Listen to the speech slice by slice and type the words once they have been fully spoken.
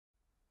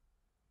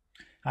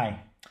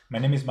Hi, my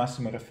name is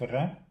Massimo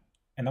Referre,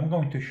 and I'm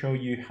going to show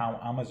you how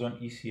Amazon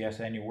ECS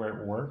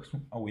Anywhere works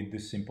with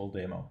this simple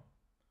demo.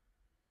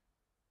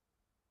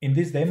 In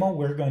this demo,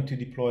 we're going to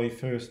deploy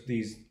first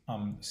this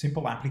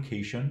simple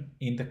application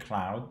in the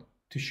cloud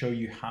to show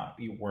you how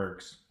it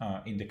works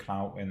in the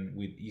cloud and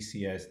with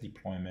ECS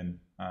deployment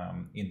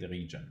in the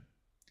region.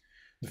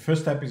 The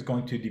first step is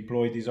going to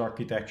deploy this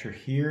architecture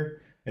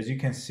here. As you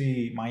can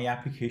see, my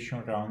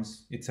application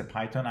runs, it's a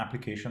Python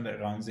application that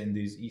runs in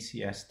this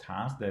ECS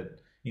task that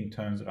in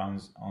turn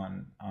runs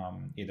on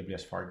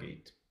AWS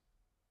Fargate.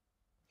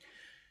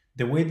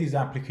 The way this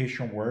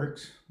application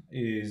works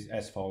is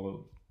as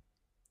follows.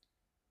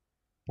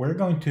 We're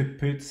going to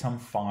put some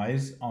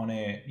files on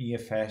a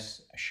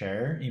EFS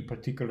share, in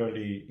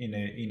particularly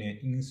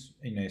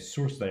in a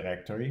source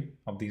directory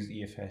of this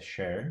EFS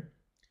share.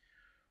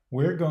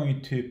 We're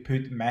going to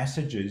put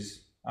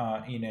messages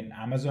in an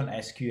Amazon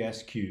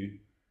SQS queue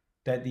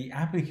that the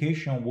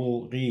application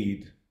will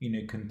read in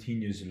a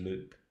continuous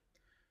loop.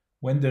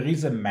 When there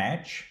is a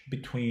match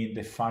between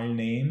the file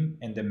name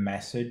and the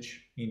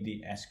message in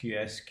the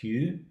SQS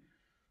queue,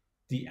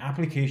 the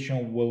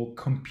application will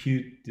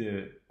compute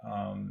the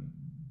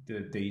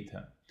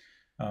data.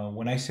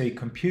 When I say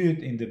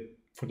compute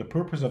for the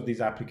purpose of this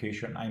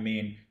application, I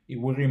mean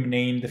it will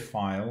rename the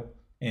file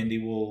and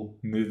it will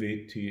move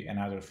it to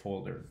another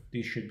folder.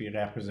 This should be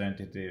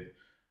representative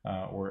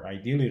or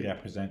ideally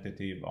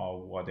representative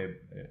of what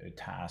a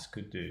task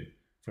could do,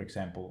 for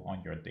example,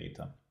 on your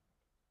data.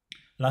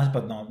 Last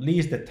but not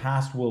least, the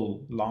task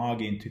will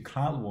log into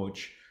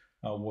CloudWatch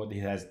what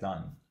it has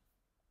done.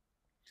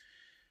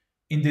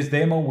 In this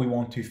demo, we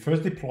want to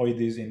first deploy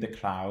this in the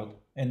cloud,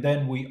 and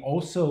then we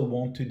also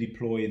want to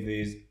deploy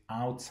this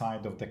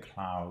outside of the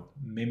cloud,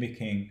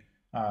 mimicking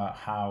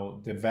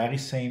how the very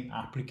same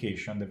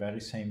application, the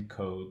very same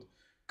code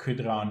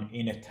could run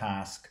in a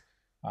task,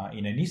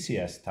 in an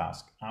ECS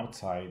task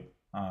outside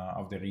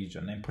of the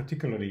region, and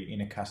particularly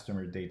in a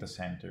customer data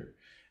center.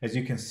 As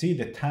you can see,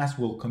 the task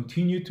will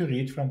continue to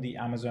read from the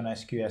Amazon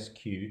SQS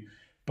queue,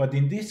 but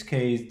in this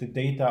case, the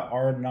data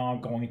are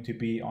not going to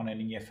be on an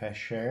EFS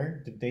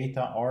share. The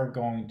data are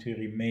going to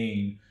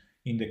remain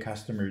in the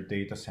customer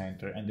data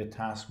center, and the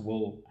task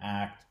will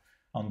act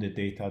on the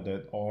data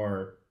that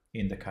are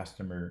in the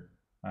customer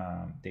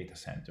data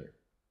center.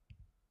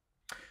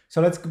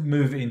 So let's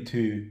move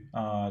into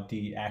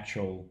the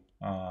actual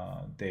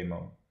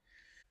demo.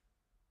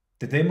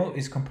 The demo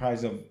is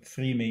comprised of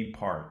three main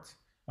parts.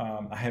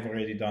 I have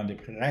already done the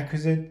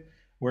prerequisite.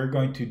 We're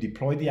going to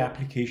deploy the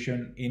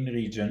application in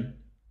region.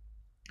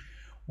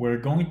 We're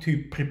going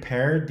to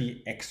prepare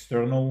the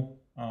external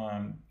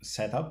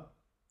setup,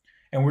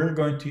 and we're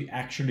going to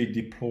actually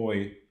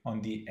deploy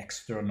on the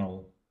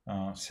external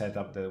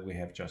setup that we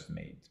have just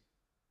made.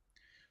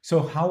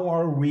 So how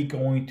are we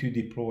going to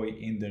deploy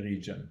in the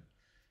region?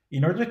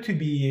 In order to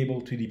be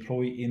able to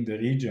deploy in the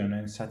region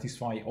and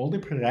satisfy all the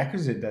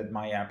prerequisites that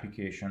my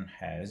application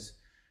has,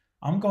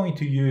 I'm going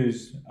to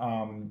use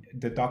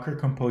the Docker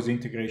Compose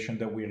integration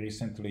that we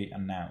recently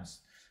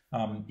announced.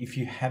 If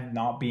you have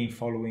not been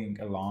following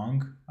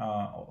along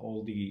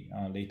all the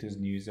latest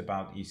news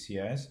about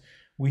ECS,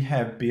 we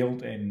have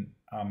built an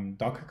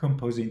Docker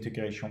Compose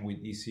integration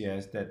with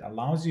ECS that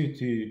allows you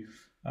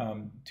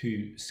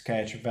to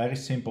sketch very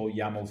simple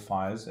YAML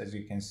files, as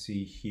you can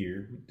see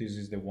here. This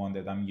is the one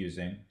that I'm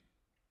using,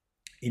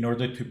 in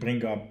order to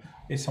bring up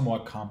a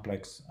somewhat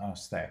complex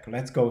stack.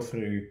 Let's go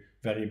through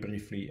very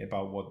briefly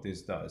about what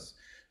this does.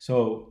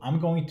 So I'm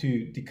going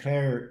to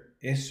declare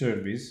a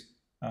service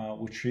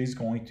which is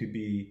going to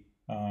be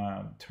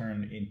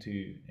turned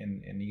into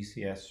an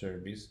ECS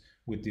service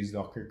with this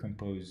Docker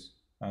Compose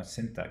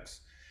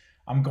syntax.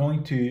 I'm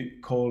going to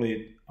call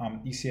it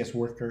ECS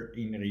worker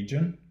in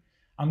region.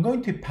 I'm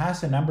going to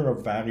pass a number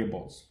of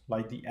variables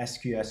like the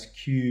SQS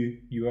queue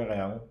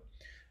URL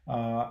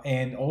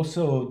and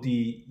also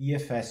the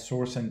EFS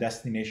source and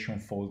destination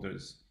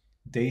folders,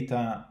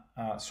 data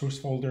source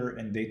folder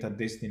and data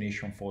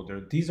destination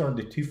folder. These are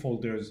the two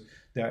folders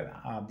that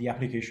the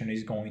application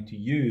is going to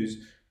use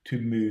to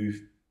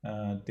move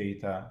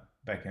data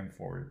back and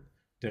forth.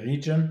 The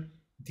region,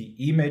 the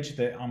image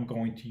that I'm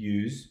going to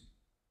use.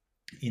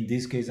 In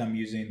this case, I'm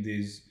using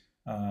this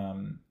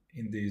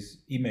in this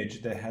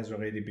image that has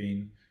already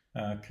been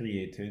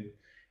created.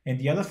 And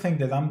the other thing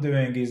that I'm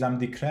doing is I'm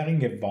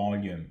declaring a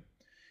volume.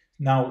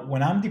 Now,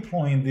 when I'm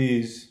deploying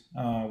this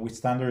with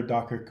standard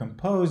Docker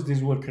Compose,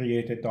 this will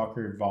create a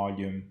Docker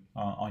volume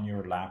on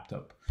your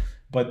laptop.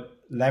 But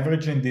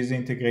leveraging this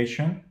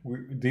integration,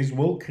 this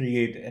will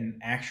create an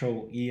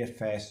actual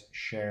EFS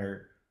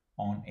share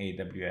on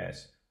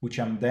AWS, which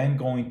I'm then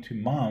going to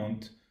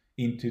mount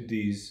into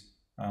this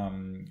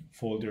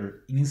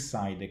folder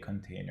inside the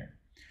container.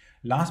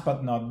 Last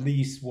but not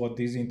least, what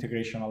this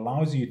integration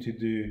allows you to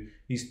do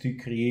is to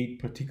create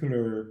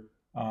particular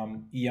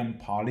EM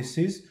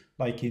policies.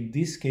 Like in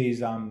this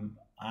case, I'm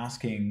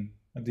asking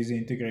this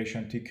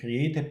integration to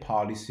create a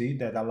policy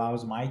that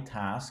allows my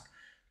task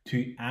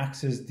to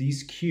access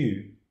this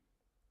queue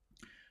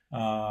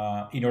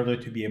in order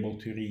to be able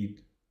to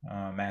read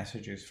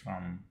messages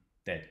from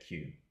that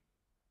queue.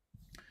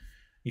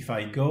 If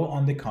I go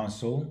on the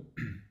console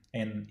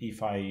and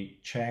if I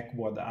check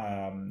what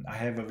I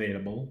have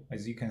available,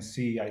 as you can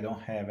see, I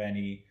don't have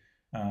any,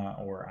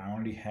 or I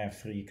only have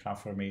 3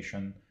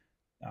 CloudFormation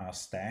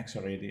stacks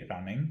already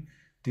running.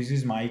 This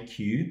is my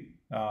queue,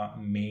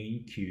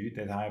 main queue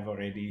that I've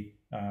already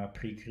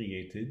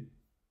pre-created.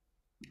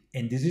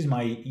 And this is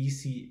my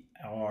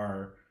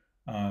ECR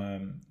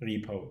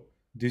repo.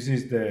 This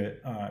is the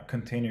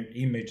container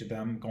image that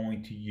I'm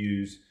going to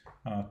use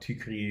to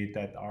create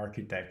that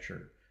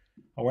architecture.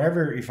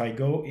 However, if I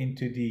go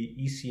into the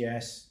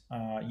ECS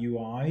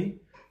UI,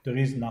 there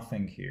is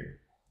nothing here,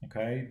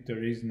 okay?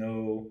 There is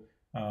no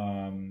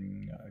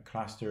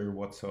cluster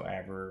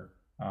whatsoever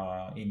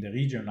in the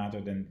region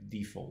other than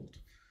default.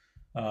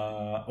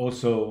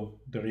 Also,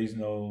 there is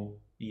no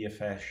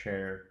EFS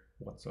share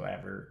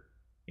whatsoever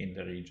in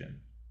the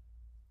region.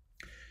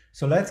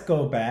 So let's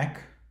go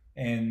back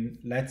and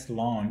let's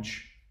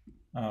launch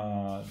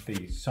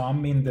these. So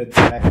I'm in the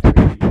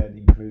directory that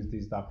includes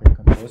this Docker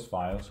Compose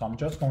file. So I'm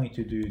just going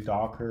to do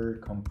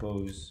Docker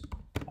Compose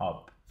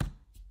up.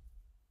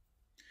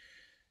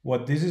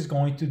 What this is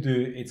going to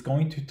do, it's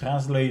going to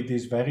translate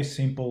this very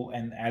simple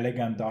and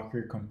elegant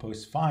Docker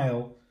Compose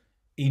file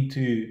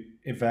into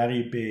a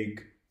very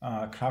big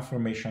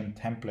CloudFormation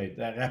template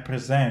that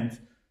represents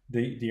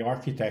the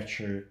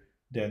architecture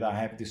that I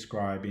have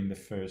described in the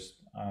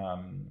first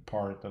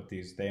part of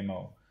this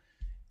demo,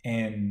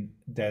 and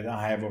that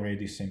I have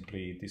already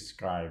simply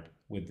described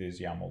with this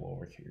YAML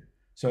over here.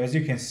 So as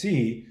you can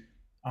see,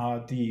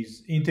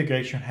 this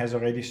integration has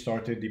already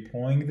started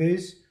deploying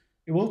this.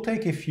 It will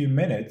take a few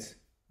minutes,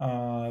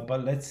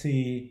 but let's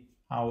see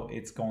how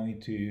it's going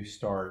to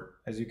start.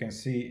 As you can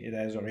see, it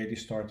has already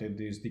started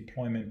this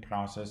deployment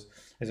process.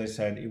 As I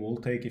said, it will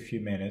take a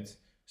few minutes,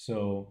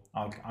 so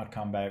I'll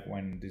come back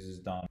when this is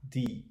done.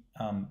 The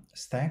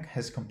stack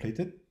has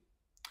completed.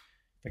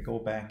 If I go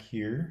back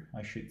here,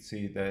 I should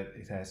see that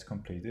it has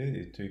completed.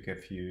 It took a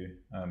few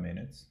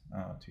minutes,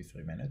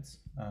 2-3 minutes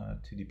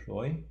to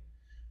deploy.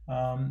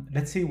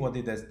 Let's see what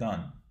it has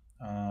done.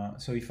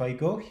 So if I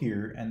go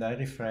here and I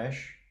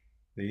refresh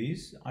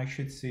these, I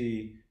should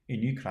see a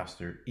new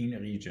cluster in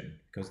a region,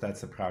 because that's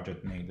the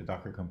project name, the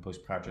Docker Compose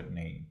project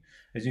name.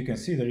 As you can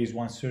see, there is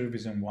 1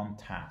 service and 1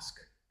 task,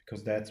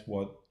 because that's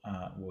what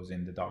was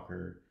in the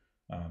Docker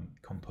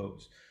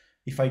Compose.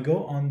 If I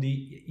go on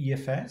the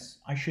EFS,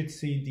 I should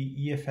see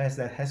the EFS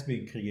that has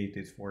been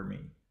created for me.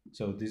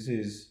 So this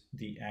is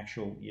the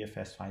actual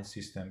EFS file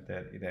system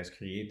that it has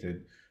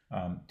created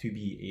to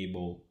be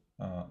able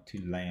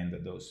to land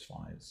those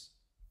files.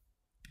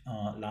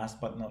 Last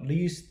but not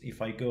least,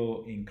 if I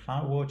go in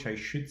CloudWatch, I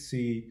should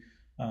see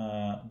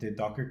the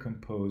Docker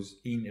Compose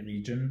in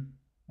region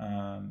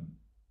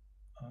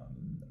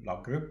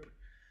log group.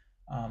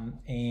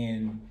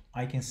 And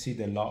I can see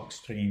the log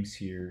streams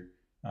here.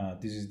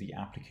 This is the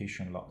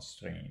application log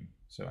stream.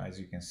 So as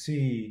you can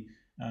see,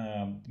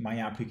 my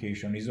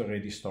application is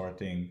already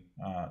starting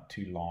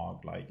to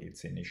log, like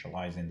it's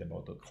initializing the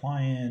Moto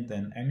client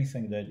and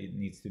anything that it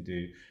needs to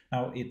do.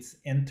 Now it's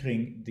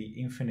entering the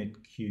infinite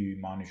queue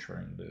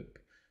monitoring loop.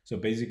 So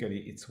basically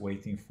it's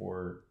waiting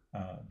for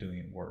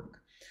doing work.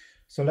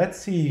 So let's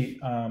see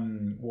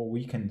what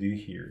we can do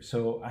here.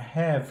 So I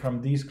have,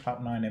 from this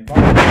Cloud9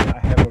 environment,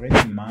 I have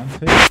already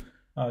mounted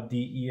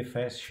the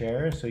EFS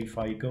share. So if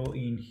I go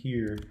in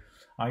here,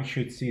 I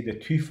should see the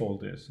 2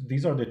 folders.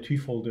 These are the 2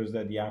 folders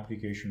that the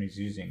application is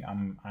using.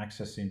 I'm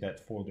accessing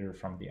that folder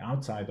from the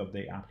outside of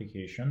the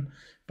application,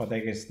 but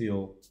I can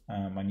still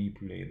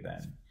manipulate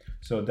them.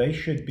 So they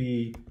should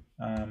be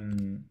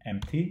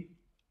empty.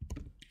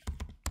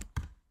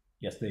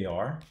 Yes, they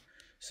are.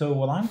 So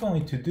what I'm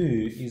going to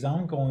do is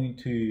I'm going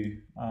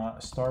to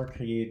start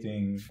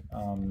creating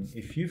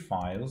a few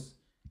files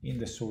in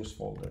the source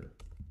folder.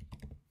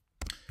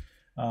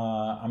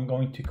 I'm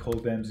going to call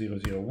them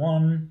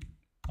 001,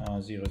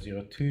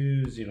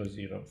 002,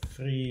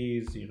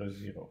 003,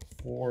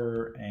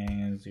 004,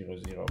 and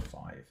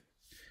 005.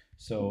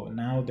 So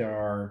now there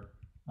are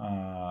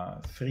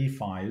 3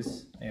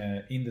 files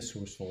in the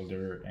source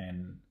folder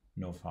and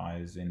no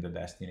files in the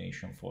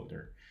destination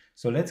folder.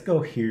 So let's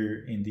go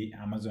here in the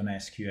Amazon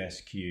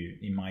SQS queue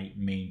in my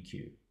main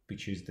queue,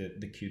 which is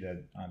the queue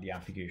that the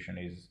application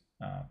is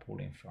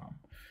pulling from.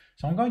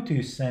 So I'm going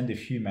to send a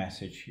few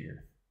messages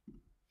here.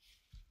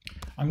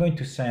 I'm going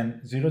to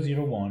send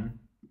 001.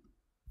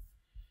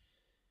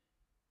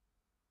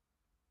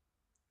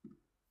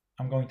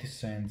 I'm going to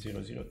send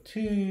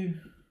 002,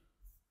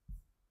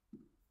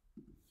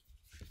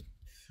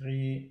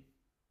 3,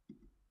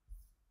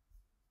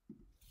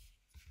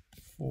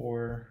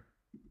 4.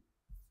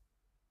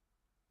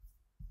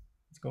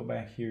 Let's go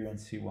back here and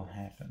see what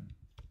happened.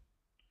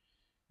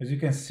 As you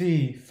can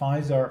see,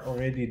 files are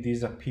already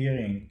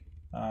disappearing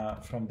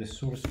from the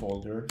source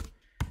folder,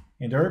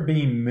 and they're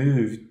being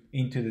moved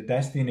into the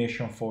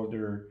destination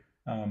folder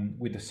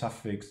with the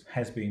suffix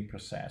has been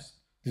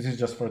processed. This is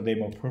just for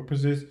demo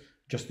purposes,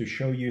 just to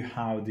show you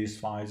how these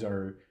files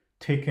are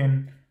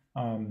taken,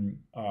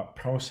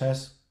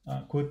 processed,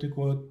 quote to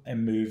quote,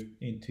 and moved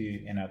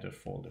into another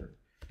folder.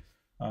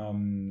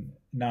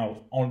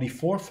 Now only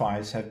 4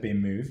 files have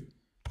been moved,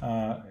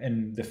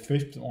 and the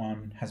fifth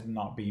one has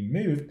not been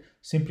moved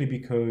simply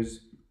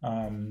because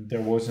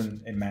there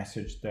wasn't a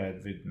message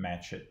that would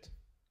match it.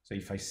 So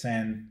if I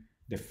send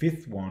the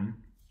fifth one,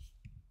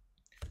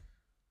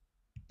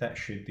 that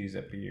should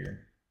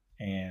disappear,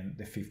 and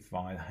the fifth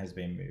file has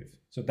been moved.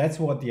 So that's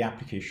what the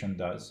application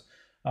does.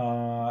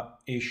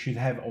 It should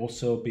have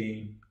also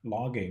been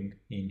logging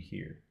in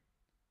here.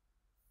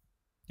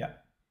 Yeah,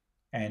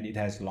 and it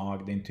has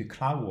logged into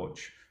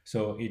CloudWatch.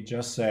 So it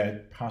just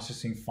said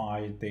processing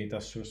file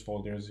data source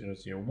folder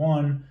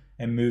 001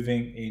 and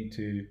moving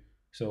into,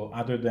 so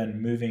other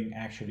than moving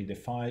actually the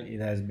file, it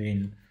has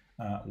been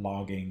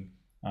logging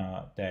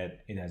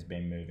that it has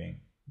been moving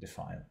the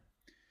file.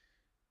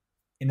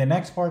 In the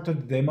next part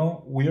of the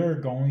demo, we are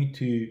going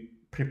to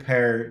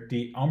prepare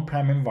the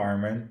on-prem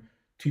environment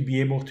to be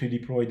able to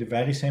deploy the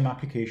very same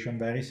application,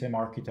 very same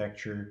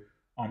architecture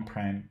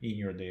on-prem in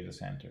your data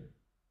center.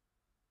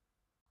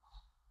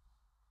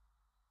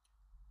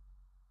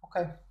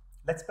 Okay,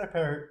 let's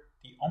prepare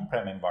the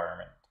on-prem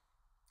environment.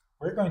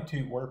 We're going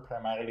to work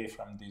primarily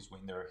from this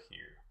window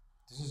here.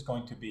 This is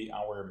going to be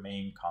our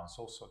main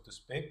console, so to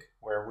speak,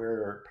 where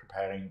we're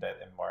preparing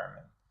that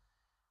environment.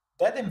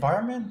 That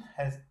environment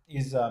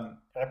is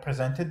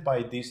represented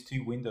by these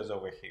two windows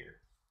over here.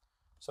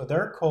 So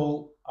they're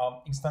called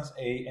instance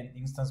A and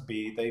instance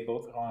B. They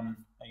both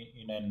run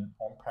in an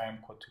on-prem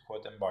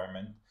quote-to-quote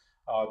environment.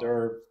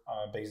 They're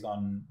based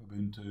on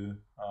Ubuntu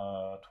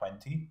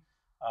 20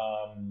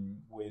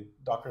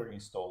 with Docker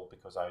installed,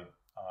 because I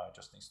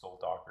just installed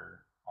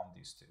Docker on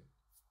these two.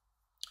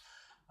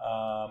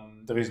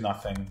 There is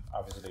nothing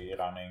obviously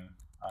running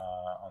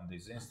on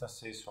these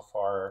instances so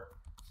far,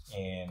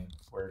 and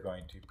we're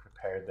going to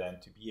prepare them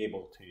to be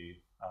able to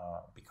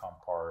become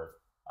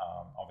part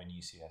of an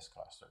ECS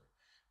cluster.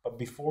 But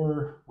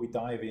before we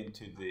dive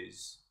into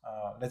this,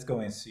 let's go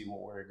and see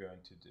what we're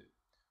going to do.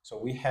 So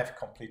we have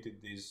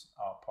completed this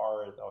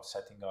part of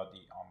setting up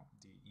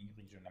the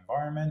in-region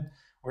environment.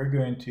 We're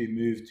going to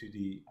move to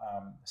the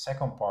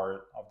second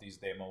part of this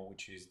demo,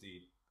 which is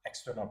the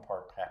external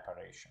part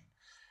preparation.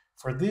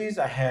 For this,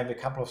 I have a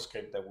couple of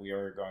scripts that we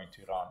are going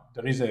to run.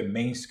 There is a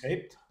main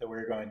script that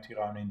we're going to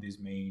run in this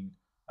main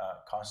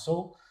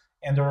console.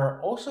 And there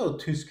are also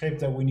two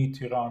scripts that we need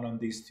to run on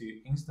these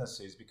two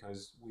instances,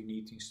 because we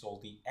need to install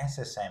the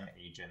SSM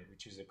agent,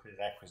 which is a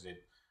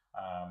prerequisite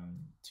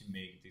to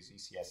make this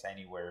ECS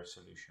Anywhere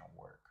solution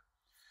work.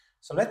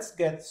 So let's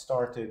get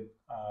started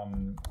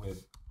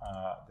with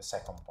the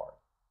second part.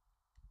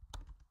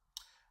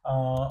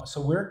 So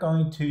we're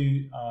going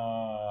to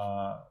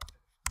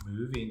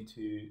move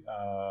into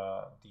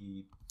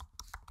the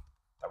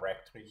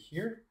directory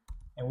here,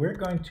 and we're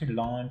going to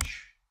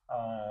launch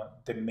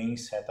the main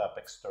setup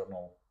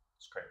external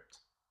script.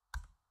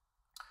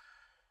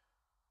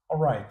 All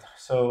right,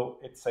 so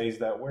it says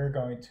that we're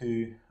going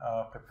to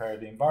prepare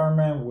the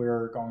environment.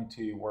 We're going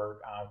to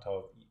work out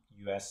of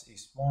US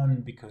East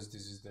 1 because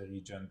this is the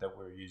region that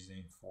we're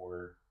using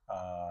for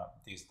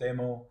this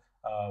demo.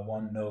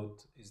 One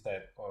note is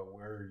that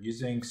we're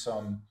using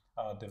some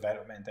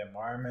development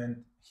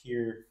environment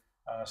here,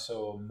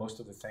 so most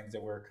of the things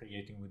that we're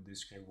creating with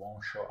this script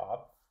won't show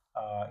up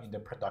in the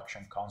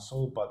production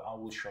console, but I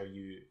will show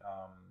you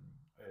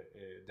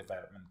a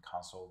development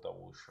console that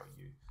will show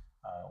you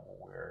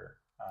what we're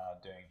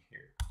doing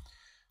here.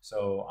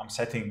 So I'm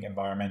setting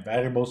environment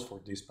variables for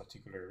this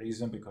particular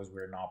reason, because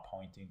we're not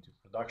pointing to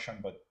production,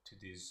 but to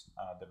this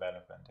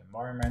development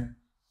environment.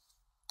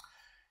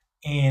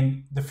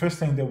 And the first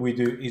thing that we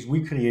do is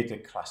we create a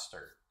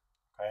cluster.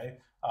 Okay,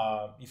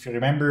 if you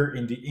remember,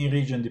 in the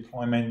in-region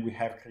deployment, we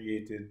have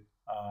created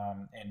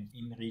an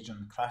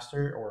in-region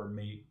cluster, or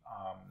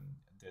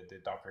the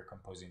Docker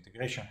Compose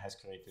integration has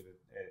created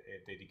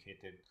a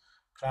dedicated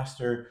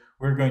cluster.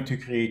 We're going to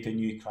create a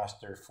new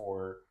cluster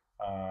for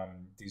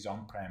this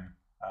on-prem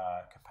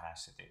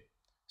capacity.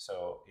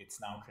 So it's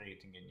now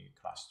creating a new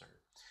cluster.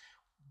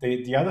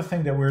 The other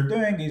thing that we're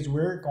doing is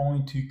we're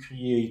going to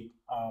create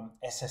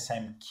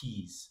SSM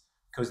keys,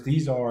 because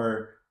these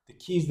are the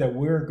keys that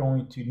we're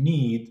going to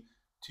need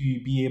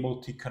to be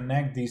able to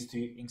connect these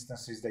two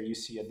instances that you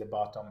see at the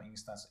bottom,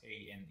 instance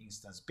A and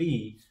instance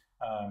B,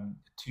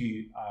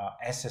 to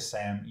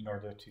SSM in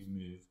order to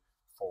move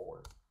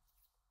forward.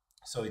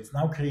 So it's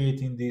now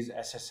creating these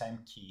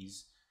SSM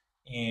keys,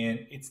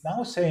 and it's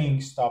now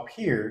saying stop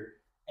here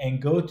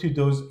and go to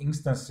those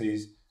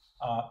instances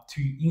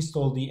to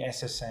install the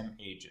SSM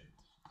agent.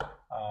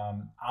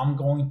 I'm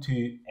going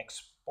to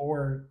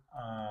export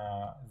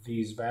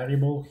this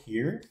variable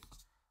here.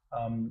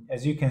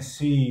 As you can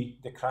see,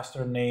 the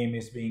cluster name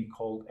is being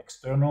called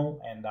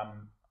external, and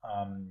I'm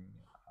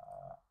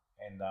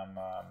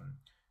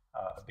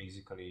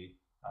basically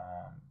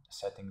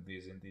setting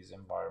this in this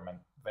environment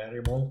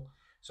variable.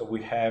 So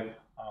we have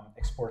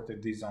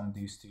exported this on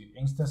these two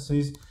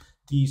instances.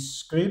 The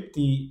script,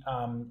 the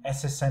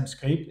SSM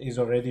script, is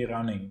already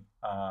running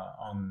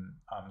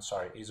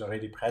is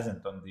already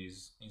present on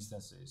these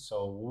instances.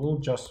 So we'll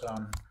just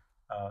run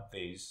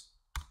these.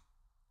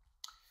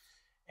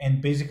 And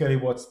basically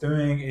what's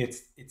doing,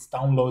 it's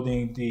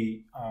downloading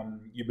the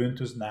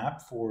Ubuntu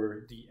snap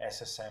for the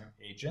SSM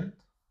agent.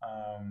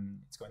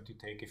 It's going to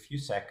take a few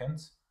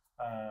seconds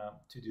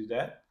to do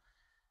that.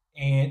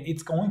 And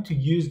it's going to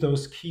use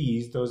those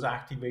keys, those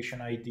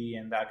activation ID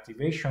and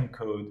activation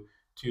code,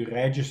 to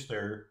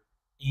register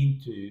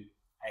into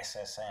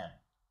SSM.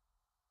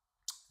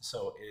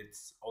 So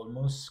it's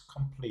almost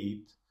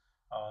complete.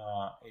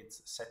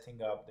 It's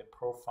setting up the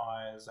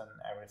profiles and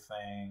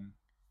everything.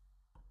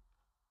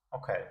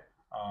 Okay,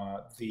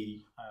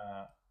 the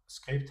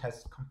script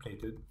has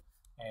completed,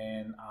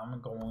 and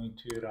I'm going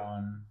to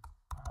run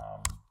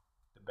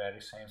the very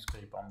same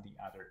script on the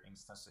other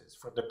instances.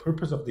 For the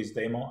purpose of this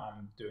demo,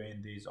 I'm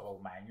doing this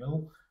all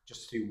manual,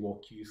 just to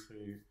walk you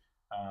through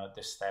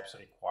the steps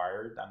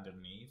required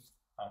underneath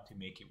to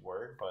make it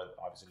work. But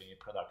obviously in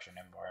a production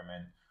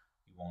environment,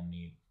 you won't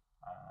need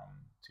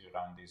to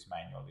run this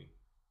manually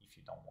if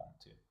you don't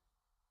want to.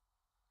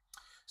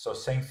 So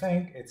same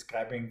thing, it's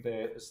grabbing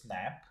the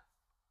snap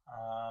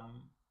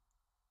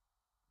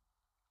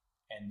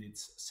and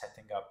it's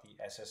setting up the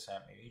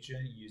SSM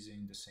agent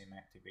using the same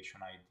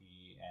activation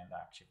ID and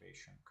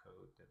activation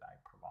code that I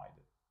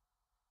provided.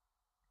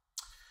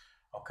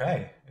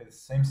 Okay, it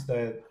seems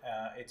that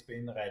it's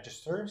been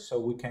registered, so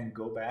we can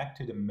go back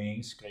to the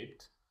main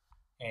script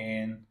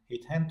and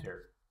hit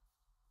enter.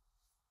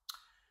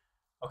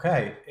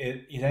 Okay,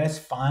 it has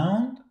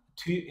found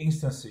two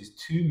instances,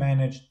 two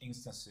managed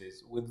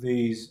instances. With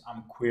these,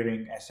 I'm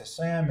querying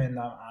SSM and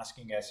I'm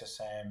asking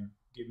SSM,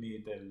 give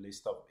me the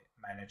list of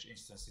managed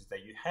instances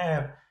that you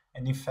have.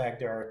 And in fact,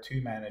 there are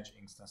two managed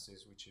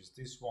instances, which is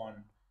this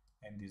one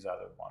and this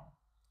other one.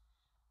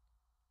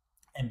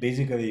 And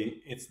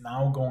basically, it's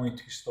now going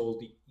to install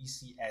the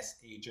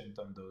ECS agent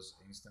on those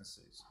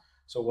instances.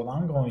 So what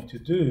I'm going to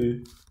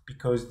do,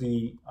 because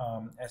the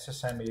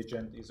SSM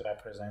agent is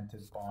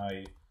represented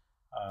by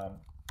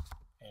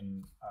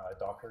in a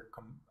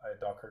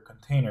Docker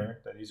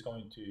container that is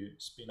going to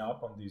spin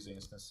up on these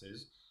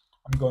instances,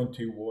 I'm going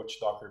to watch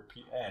Docker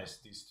PS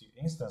these two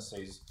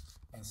instances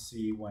and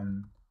see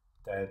when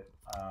that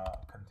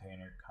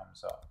container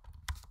comes up.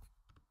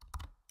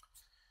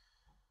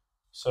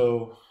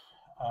 So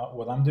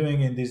what I'm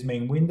doing in this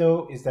main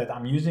window is that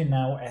I'm using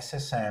now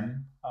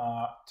SSM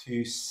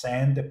to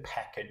send the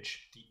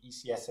package, the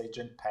ECS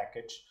agent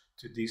package,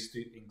 to these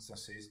two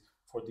instances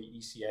for the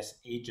ECS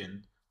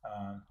agent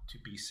to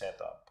be set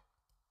up.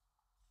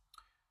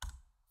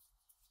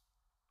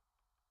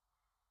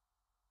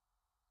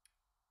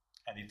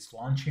 And it's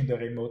launching the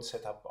remote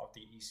setup of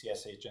the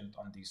ECS agent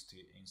on these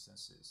two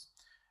instances.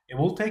 It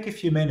will take a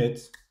few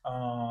minutes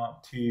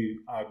to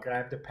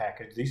grab the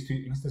package. These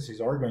two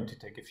instances are going to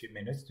take a few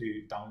minutes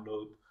to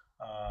download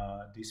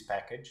this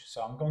package.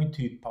 So I'm going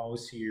to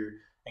pause here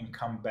and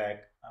come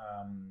back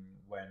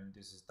when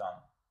this is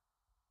done.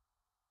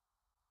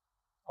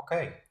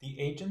 Okay, the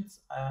agent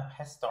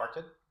has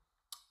started,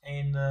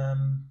 and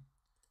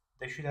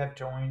they should have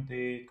joined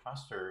the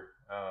cluster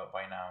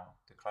by now,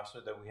 the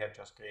cluster that we have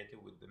just created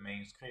with the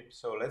main script.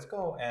 So let's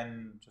go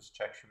and just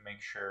check to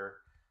make sure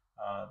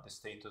the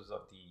status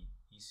of the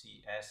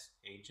ECS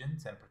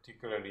agents and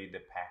particularly the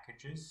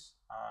packages.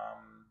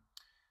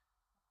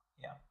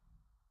 Yeah,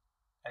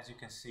 as you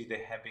can see,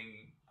 they have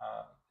been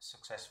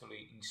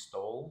successfully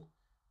installed.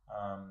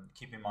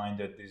 Keep in mind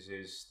that this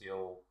is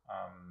still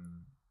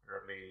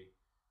early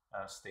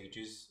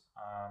stages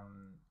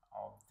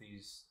of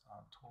these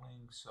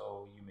tooling,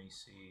 so you may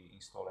see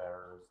install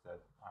errors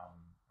that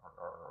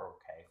are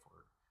okay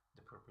for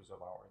the purpose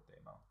of our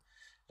demo.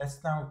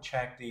 Let's now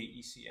check the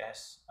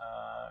ECS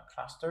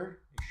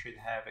cluster. It should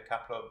have a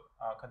couple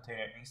of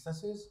container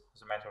instances.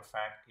 As a matter of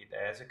fact, it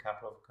has a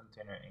couple of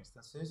container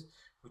instances,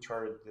 which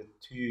are the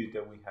two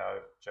that we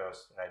have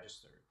just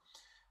registered.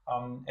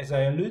 As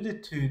I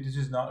alluded to, this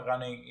is not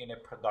running in a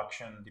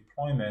production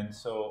deployment,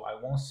 so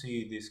I won't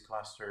see this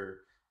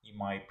cluster in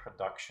my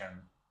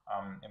production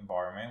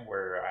environment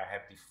where I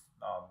have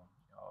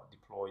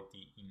deployed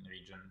the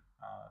in-region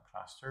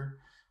cluster.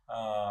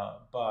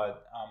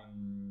 But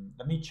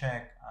let me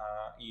check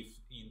if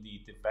in the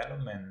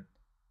development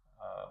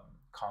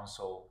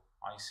console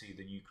I see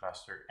the new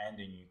cluster and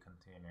the new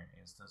container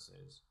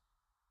instances.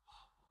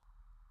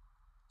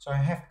 So I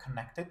have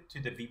connected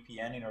to the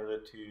VPN in order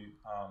to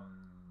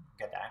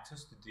get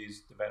access to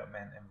this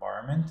development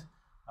environment.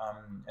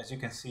 As you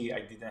can see, I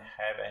didn't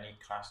have any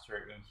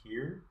cluster in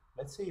here.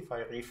 Let's see if I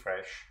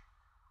refresh.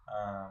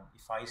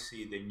 If I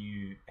see the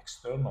new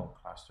external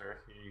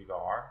cluster, here you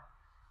are,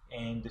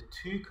 and the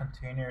two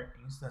container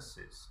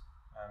instances,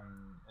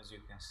 as you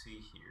can see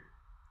here.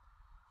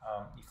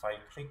 If I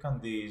click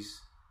on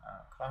this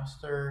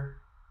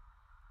cluster,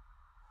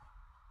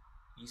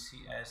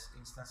 ECS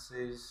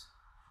instances,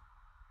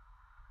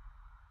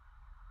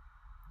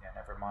 yeah,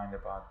 never mind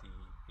about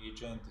the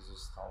agent, this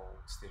is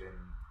still in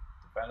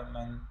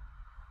development.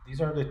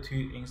 These are the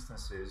two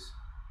instances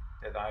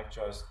that I've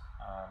just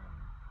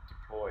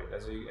deployed.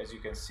 As you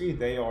can see,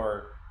 they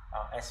are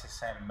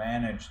SSM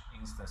managed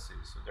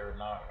instances, so they're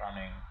not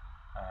running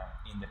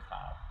in the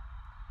cloud.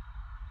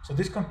 So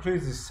this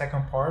concludes the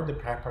second part, the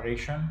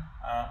preparation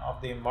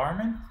of the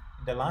environment.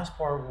 The last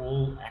part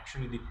will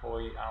actually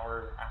deploy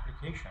our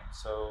application.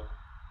 So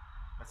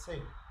let's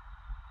see.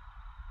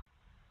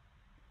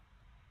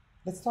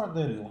 Let's start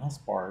the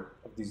last part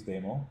of this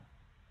demo,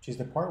 which is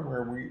the part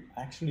where we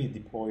actually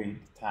deploy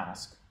the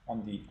task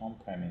on the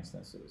on-prem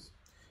instances.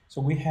 So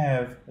we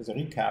have, as a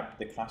recap,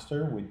 the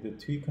cluster with the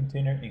two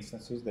container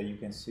instances that you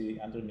can see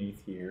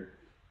underneath here.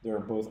 They're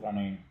both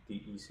running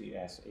the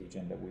ECS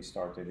agent that we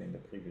started in the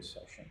previous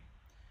session.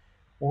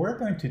 What we're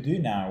going to do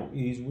now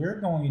is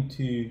we're going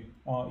to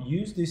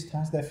use this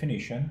task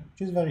definition,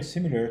 which is very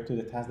similar to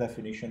the task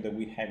definition that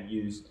we have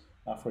used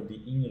for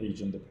the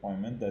in-region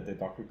deployment that the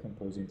Docker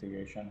Compose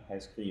integration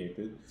has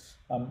created,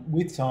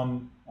 with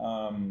some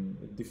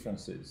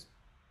differences.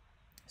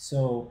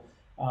 So,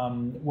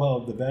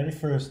 well, the very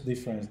first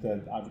difference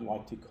that I would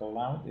like to call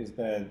out is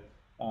that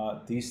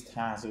this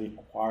task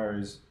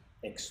requires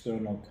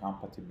external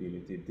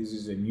compatibility. This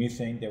is a new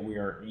thing that we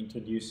are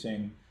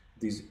introducing,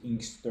 this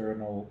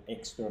external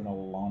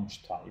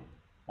launch type,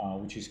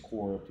 which is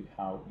core to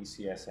how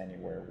ECS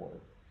Anywhere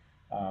works.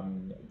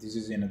 This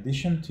is in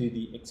addition to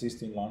the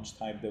existing launch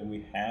type that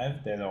we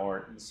have that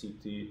are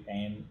EC2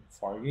 and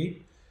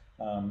Fargate.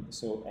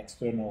 So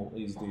external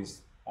is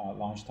this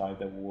launch type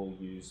that we will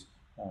use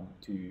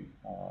to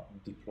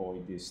deploy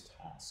this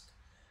task.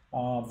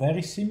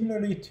 Very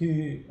similarly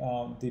to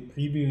the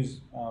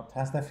previous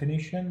task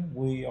definition,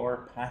 we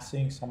are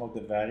passing some of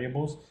the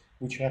variables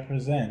which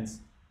represents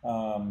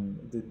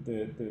the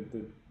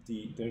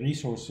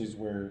resources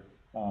where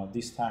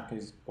this task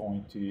is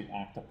going to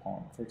act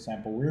upon. For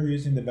example, we're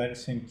using the very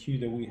same queue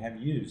that we have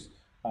used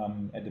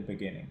at the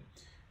beginning.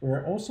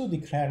 We're also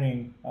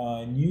declaring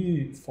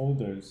new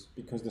folders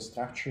because the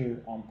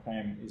structure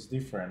on-prem is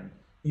different.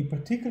 In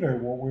particular,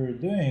 what we're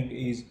doing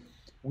is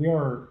we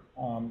are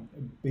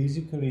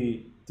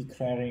basically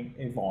declaring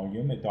a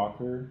volume, a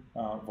Docker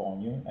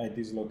volume at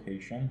this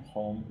location,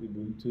 home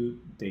Ubuntu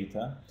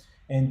data.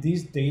 And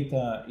this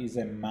data is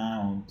a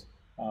mount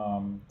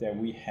that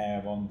we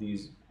have on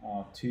these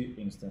two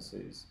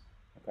instances.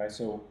 Okay,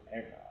 so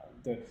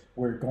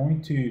we're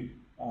going to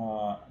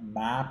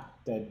map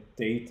that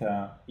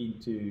data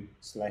into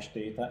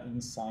 /data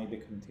inside the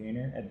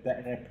container, and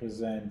that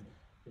represents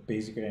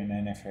basically an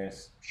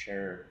NFS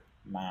share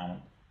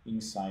mount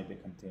inside the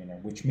container,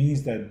 which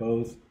means that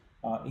both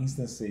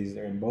instances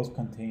or both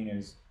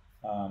containers,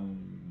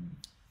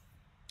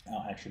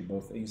 actually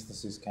both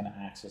instances can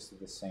access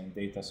the same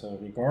data. So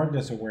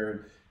regardless of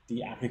where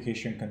the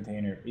application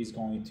container is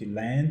going to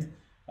land,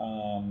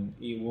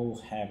 it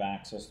will have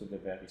access to the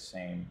very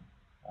same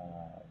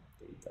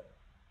data.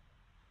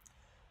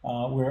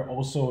 We're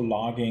also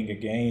logging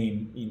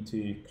again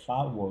into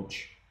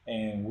CloudWatch,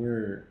 and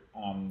we're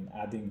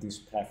adding this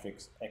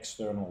prefix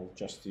external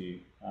just to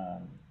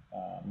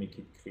make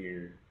it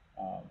clear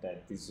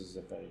that this is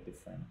a very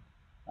different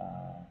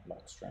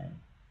log string.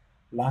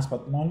 Last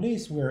but not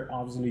least, we're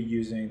obviously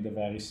using the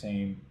very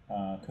same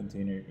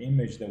container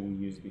image that we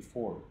used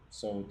before.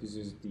 So this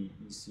is the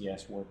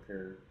ECS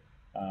worker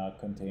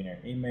container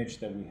image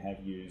that we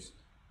have used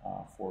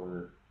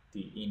for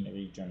the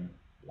in-region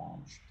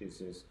launch.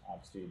 This is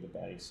obviously the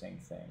very same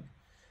thing.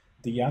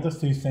 The other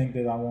two things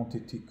that I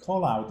wanted to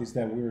call out is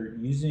that we're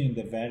using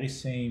the very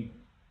same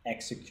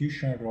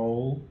execution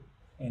role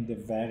and the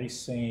very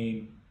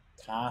same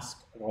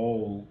task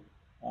role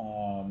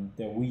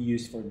that we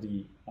use for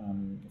the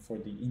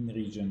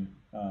in-region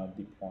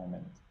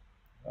deployment.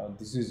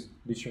 This is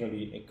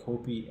literally a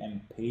copy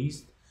and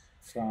paste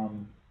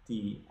from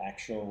the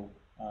actual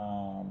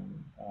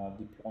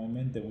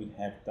deployment that we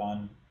have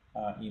done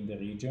in the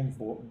region,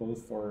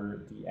 both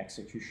for the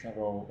execution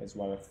role as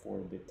well as for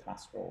the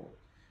task role.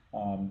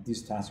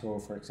 This task role,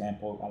 for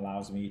example,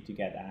 allows me to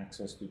get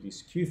access to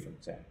this queue, for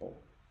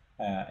example.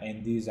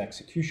 And this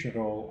execution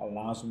role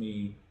allows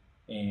me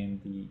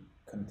in the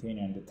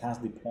container and the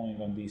task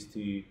deploying on these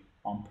two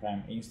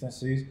on-prem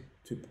instances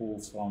to pull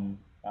from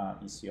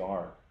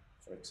ECR,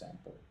 for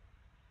example.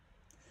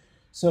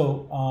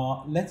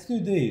 So let's do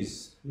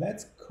this.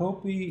 Let's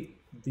copy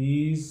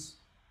these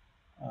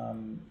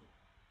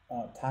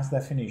task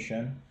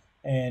definition,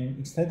 and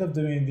instead of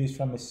doing this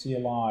from a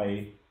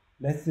CLI,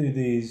 let's do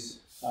this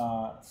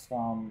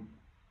from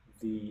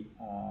the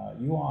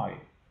UI.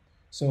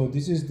 So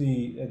this is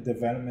the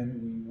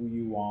development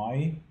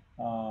UI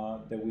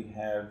that we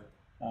have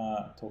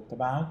talked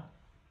about.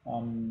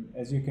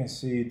 As you can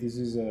see, this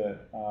is a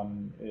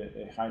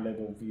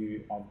high-level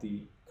view of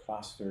the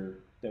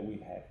cluster that we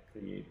have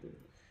created.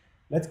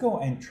 Let's go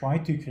and try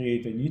to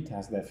create a new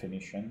task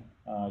definition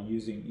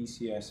using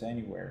ECS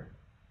Anywhere.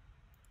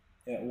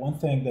 One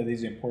thing that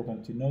is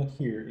important to note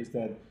here is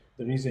that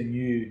there is a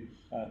new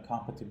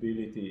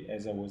compatibility,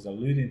 as I was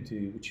alluding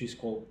to, which is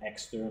called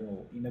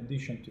external, in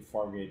addition to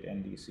Fargate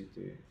and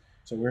EC2.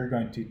 So we're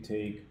going to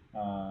take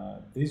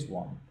this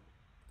one,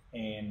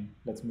 and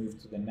let's move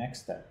to the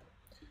next step.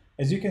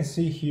 As you can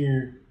see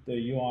here,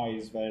 the UI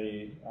is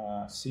very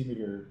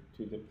similar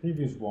to the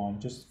previous one.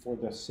 Just for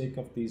the sake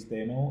of this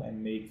demo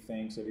and make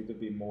things a little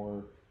bit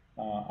more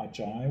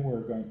agile,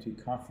 we're going to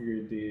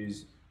configure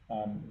this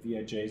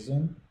via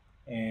JSON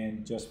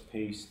and just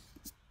paste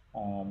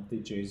the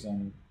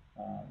JSON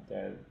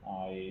that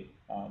I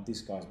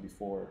discussed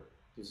before.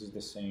 This is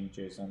the same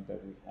JSON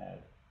that we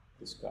had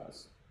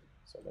discussed.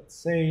 So let's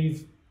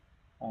save.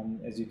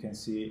 As you can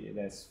see,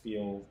 let's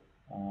fill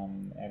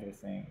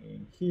everything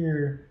in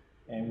here,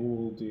 and we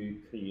will do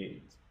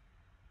create.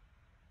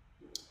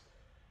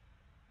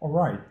 All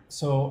right,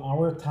 so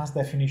our task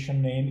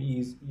definition name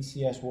is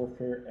ECS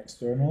worker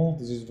external.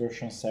 This is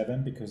version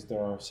 7 because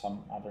there are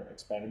some other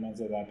experiments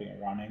that I've been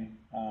running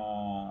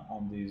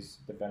on this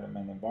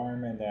development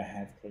environment that I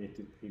have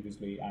created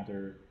previously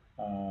other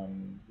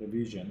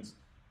revisions.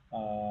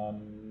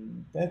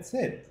 That's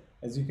it.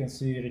 As you can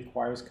see, it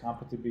requires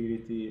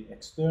compatibility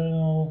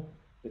external,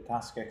 the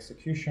task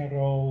execution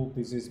role.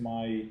 This is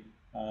my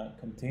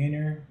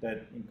container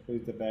that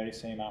includes the very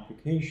same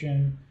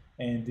application.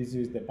 And this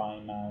is the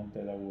bind mount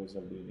that I was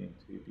alluding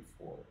to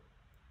before.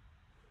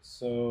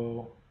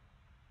 So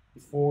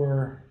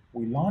before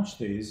we launch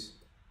this,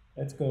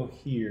 let's go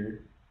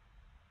here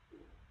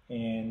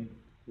and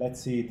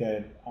let's see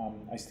that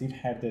I still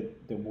have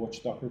the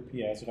watch Docker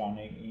PS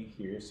running in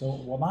here. So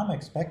what I'm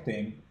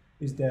expecting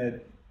is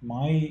that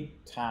my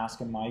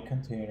task and my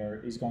container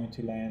is going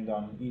to land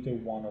on either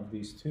one of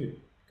these two,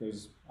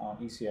 because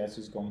ECS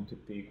is going to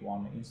pick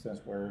one instance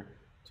where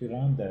to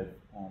run that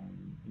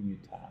new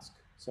task.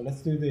 So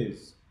let's do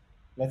this.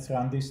 Let's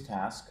run this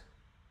task.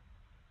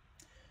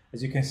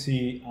 As you can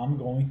see, I'm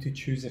going to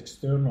choose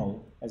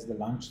external as the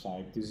launch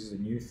type. This is a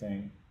new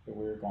thing that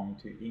we're going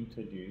to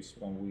introduce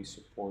when we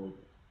support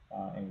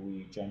and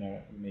we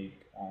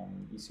make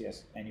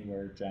ECS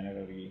Anywhere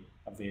generally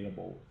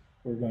available.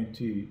 We're going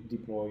to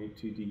deploy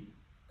to the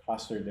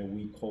cluster that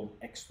we call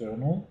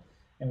external,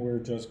 and we're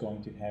just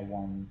going to have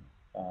one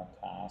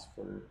task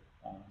for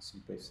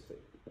simplicity.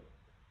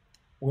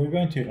 We're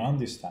going to run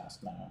this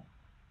task now.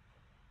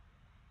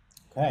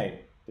 Okay,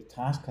 the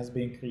task has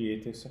been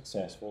created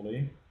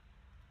successfully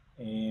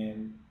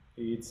and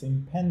it's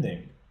in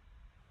pending.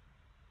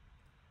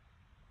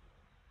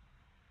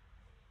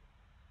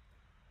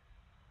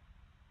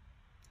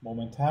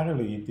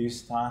 Momentarily,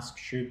 this task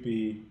should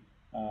be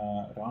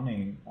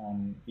running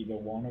on either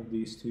one of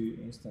these two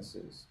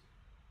instances.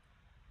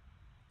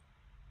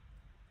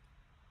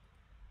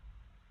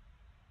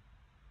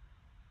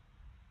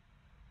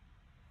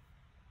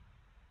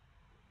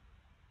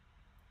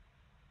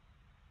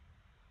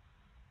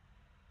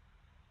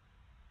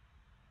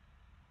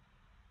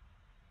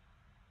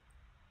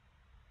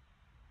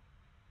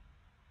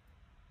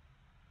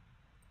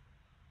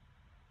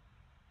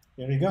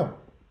 There we go.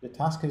 The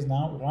task is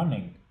now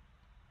running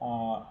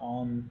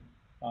on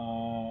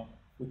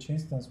which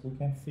instance we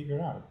can figure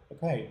out.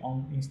 Okay,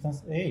 on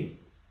instance A,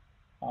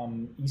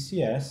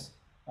 ECS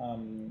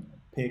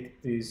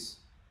picked this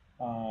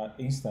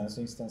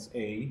instance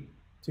A,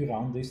 to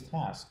run this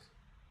task.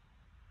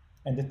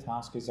 And the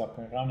task is up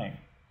and running.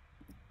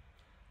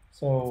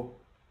 So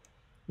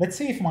let's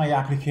see if my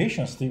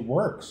application still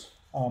works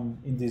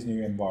in this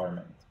new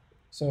environment.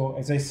 So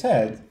as I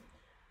said,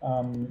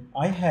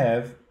 I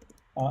have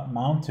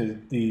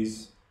mounted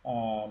this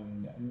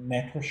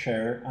network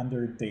share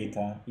under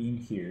data in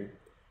here,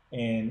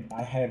 and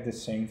I have the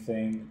same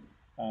thing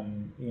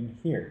in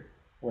here,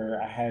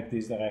 where I have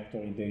this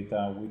directory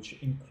data, which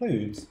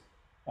includes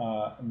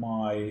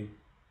my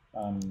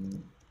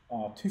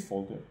two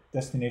folder,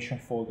 destination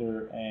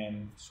folder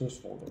and source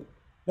folder.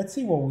 Let's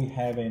see what we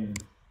have in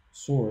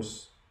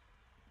source.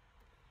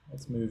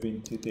 Let's move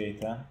into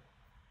data.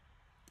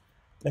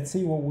 Let's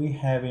see what we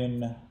have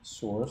in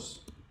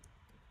source.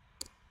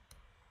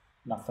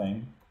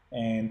 Nothing.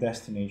 And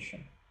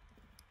destination.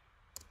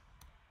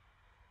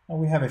 And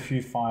we have a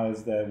few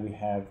files that we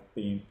have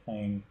been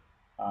playing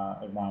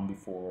around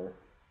before.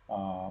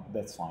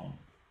 That's fine.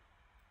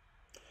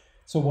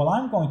 So what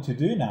I'm going to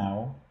do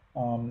now,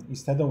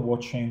 instead of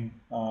watching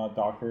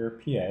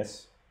Docker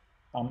PS,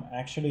 I'm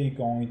actually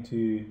going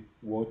to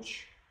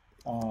watch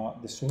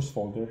the source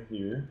folder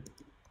here,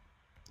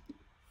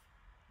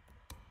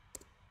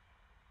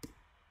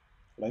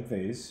 like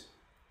this,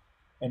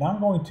 and I'm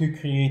going to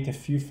create a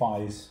few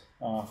files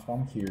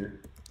from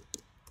here,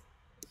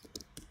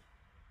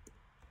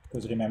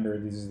 because remember,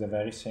 this is the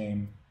very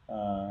same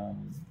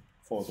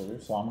folder.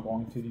 So I'm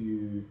going to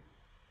do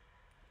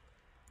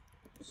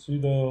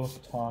sudo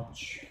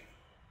touch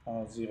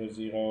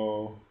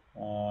 00,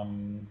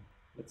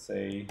 let's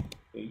say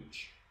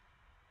h,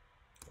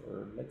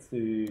 or let's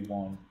do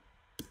 1,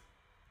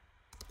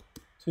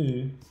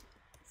 2,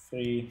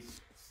 3,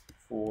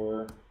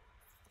 4,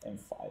 and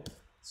 5,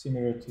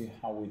 similar to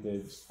how we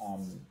did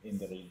in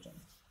the region.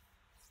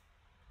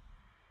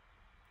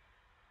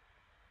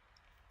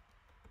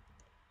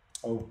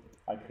 Oh,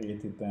 I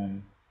created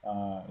them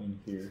in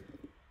here,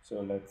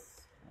 so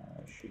let's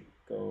should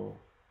go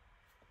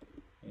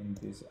in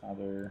this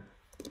other.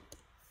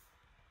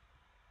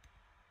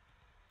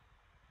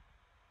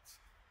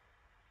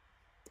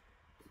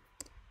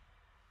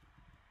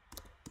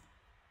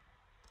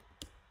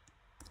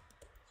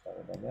 Sorry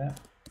about that.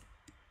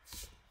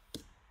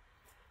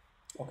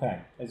 Okay,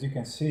 as you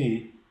can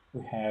see,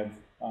 we have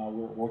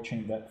we're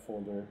watching that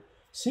folder.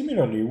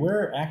 Similarly,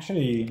 we're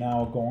actually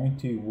now going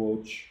to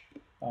watch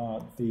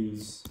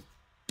these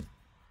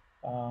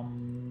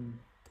um,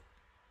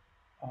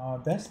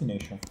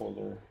 destination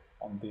folder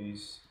on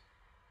these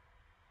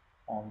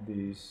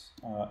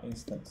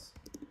instance.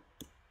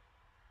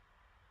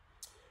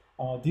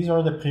 These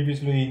are the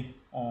previously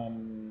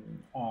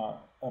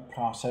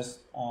processed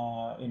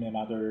in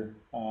another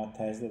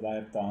test that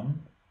I've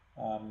done.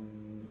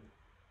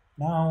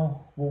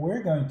 Now, what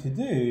we're going to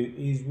do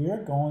is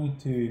we're going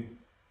to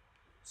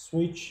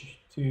switch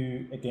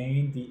to,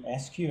 again, the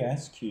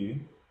SQS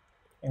queue,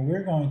 and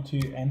we're going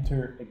to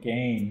enter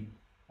again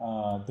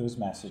those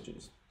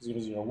messages,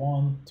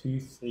 001, 2,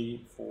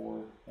 3,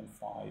 4, and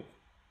 5.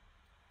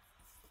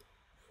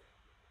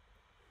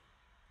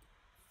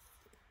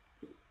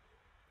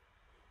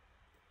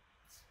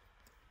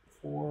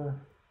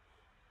 Four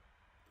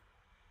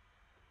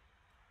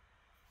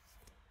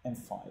and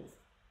 5.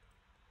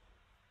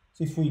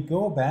 So if we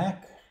go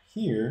back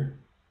here,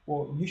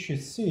 what you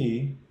should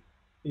see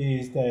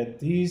is that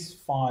these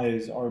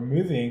files are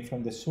moving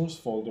from the source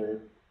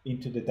folder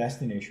into the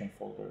destination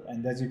folder.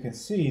 And as you can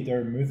see,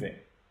 they're moving.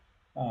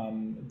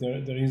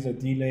 There is a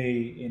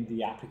delay in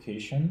the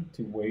application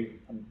to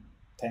wait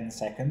 10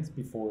 seconds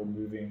before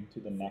moving to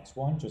the next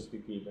one, just to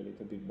give a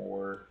little bit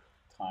more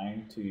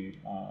time to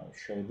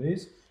show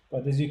this.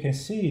 But as you can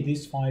see,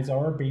 these files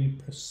are being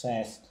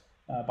processed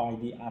by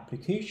the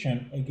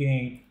application,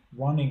 again,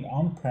 running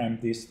on-prem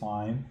this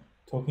time,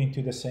 talking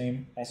to the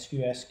same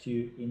SQS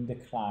queue in the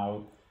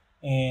cloud,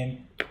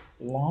 and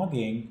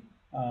logging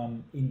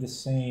in the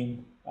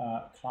same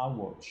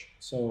CloudWatch.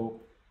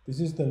 So this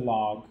is the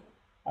log.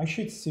 I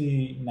should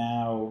see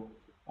now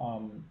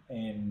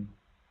in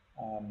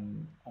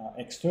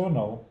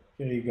external.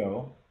 Here you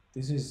go.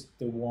 This is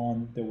the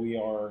one that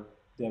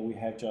we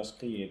have just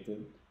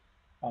created.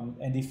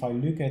 And if I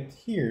look at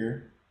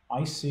here,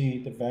 I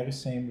see the very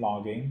same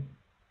logging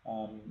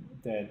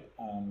that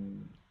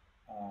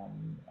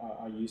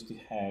I used to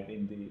have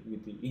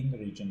with the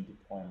in-region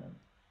deployment.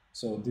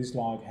 So this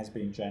log has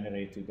been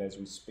generated as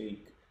we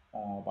speak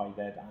by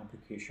that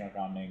application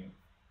running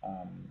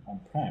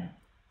on-prem.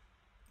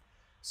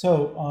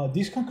 So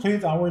this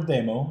concludes our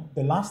demo.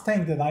 The last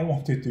thing that I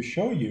wanted to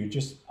show you,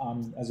 just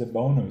as a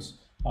bonus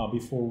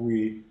before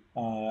we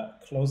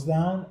close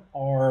down,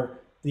 are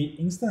the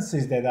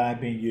instances that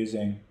I've been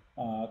using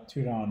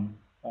to run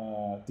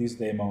this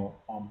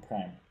demo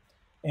on-prem.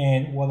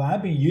 And what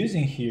I've been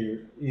using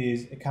here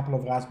is a couple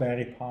of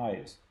Raspberry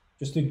Pis,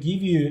 just to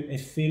give you a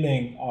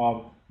feeling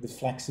of the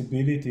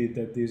flexibility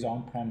that this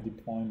on-prem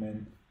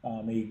deployment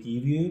may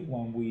give you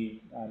when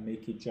we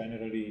make it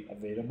generally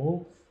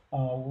available.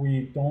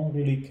 We don't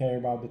really care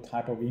about the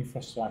type of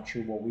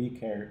infrastructure. What we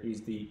care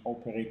is the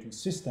operating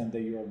system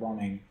that you're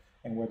running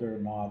and whether or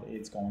not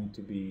it's going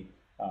to be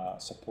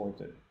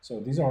supported. So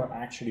these are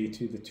actually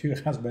the two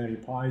Raspberry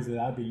Pis that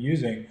I've been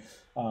using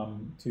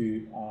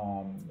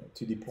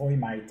to deploy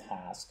my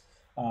task.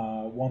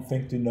 One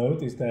thing to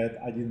note is that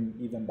I didn't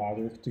even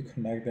bother to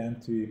connect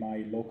them to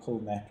my local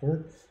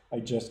network. I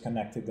just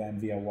connected them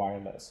via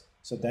wireless.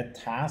 So that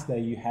task that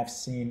you have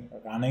seen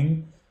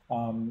running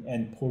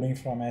and pulling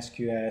from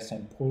SQS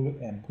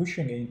and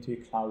pushing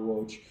into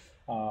CloudWatch,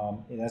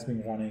 it has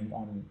been running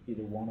on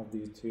either one of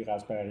these two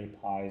Raspberry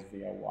Pis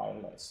via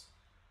wireless.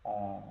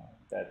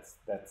 That's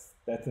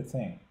the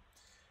thing.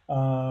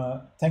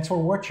 Thanks for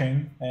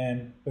watching,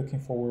 and looking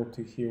forward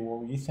to hear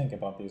what you think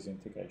about this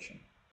integration.